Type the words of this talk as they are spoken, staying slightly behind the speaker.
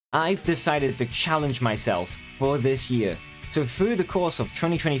I've decided to challenge myself for this year. So through the course of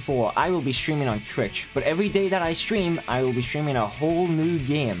 2024, I will be streaming on Twitch, but every day that I stream, I will be streaming a whole new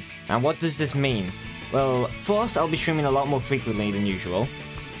game. Now what does this mean? Well, first, I'll be streaming a lot more frequently than usual.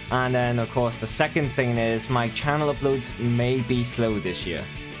 And then, of course, the second thing is my channel uploads may be slow this year.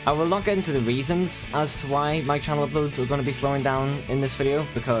 I will not get into the reasons as to why my channel uploads are going to be slowing down in this video,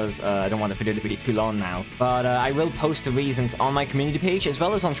 because I don't want the video to be too long now. But I will post the reasons on my community page as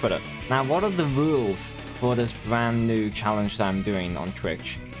well as on Twitter. Now, what are the rules for this brand new challenge that I'm doing on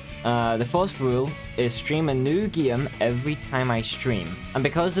Twitch? The first rule is stream a new game every time I stream. And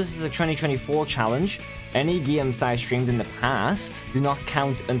because this is a 2024 challenge, any games that I streamed in the past do not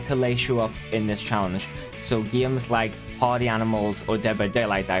count until they show up in this challenge. So games like Party Animals or Dead by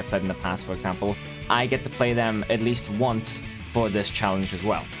Daylight that I've played in the past, for example, I get to play them at least once for this challenge as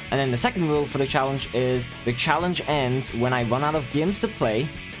well. And then the second rule for the challenge is the challenge ends when I run out of games to play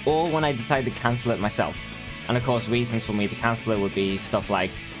or when I decide to cancel it myself. And of course, reasons for me to cancel it would be stuff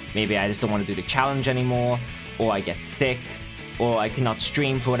like maybe I just don't want to do the challenge anymore, or I get sick, or I cannot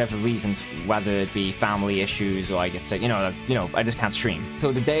stream for whatever reasons, whether it be family issues or I get sick, you know, I just can't stream.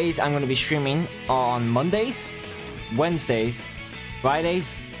 So the days I'm going to be streaming are on Mondays, Wednesdays,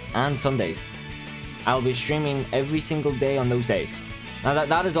 Fridays, and Sundays. I'll be streaming every single day on those days. Now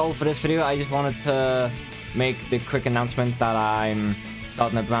that is all for this video. I just wanted to make the quick announcement that I'm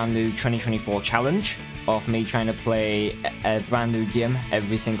starting a brand new 2024 challenge of me trying to play a brand new game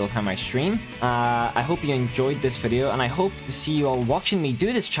every single time I stream. I hope you enjoyed this video, and I hope to see you all watching me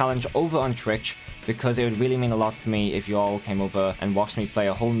do this challenge over on Twitch, because it would really mean a lot to me if you all came over and watched me play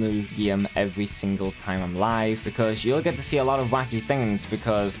a whole new game every single time I'm live, because you'll get to see a lot of wacky things,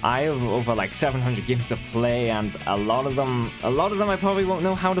 because I have over like 700 games to play, and a lot of them I probably won't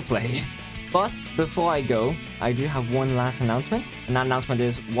know how to play. But before I go, I do have one last announcement, and that announcement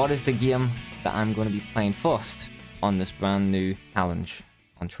is, what is the game that I'm going to be playing first on this brand new challenge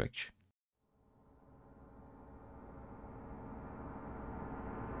on Twitch?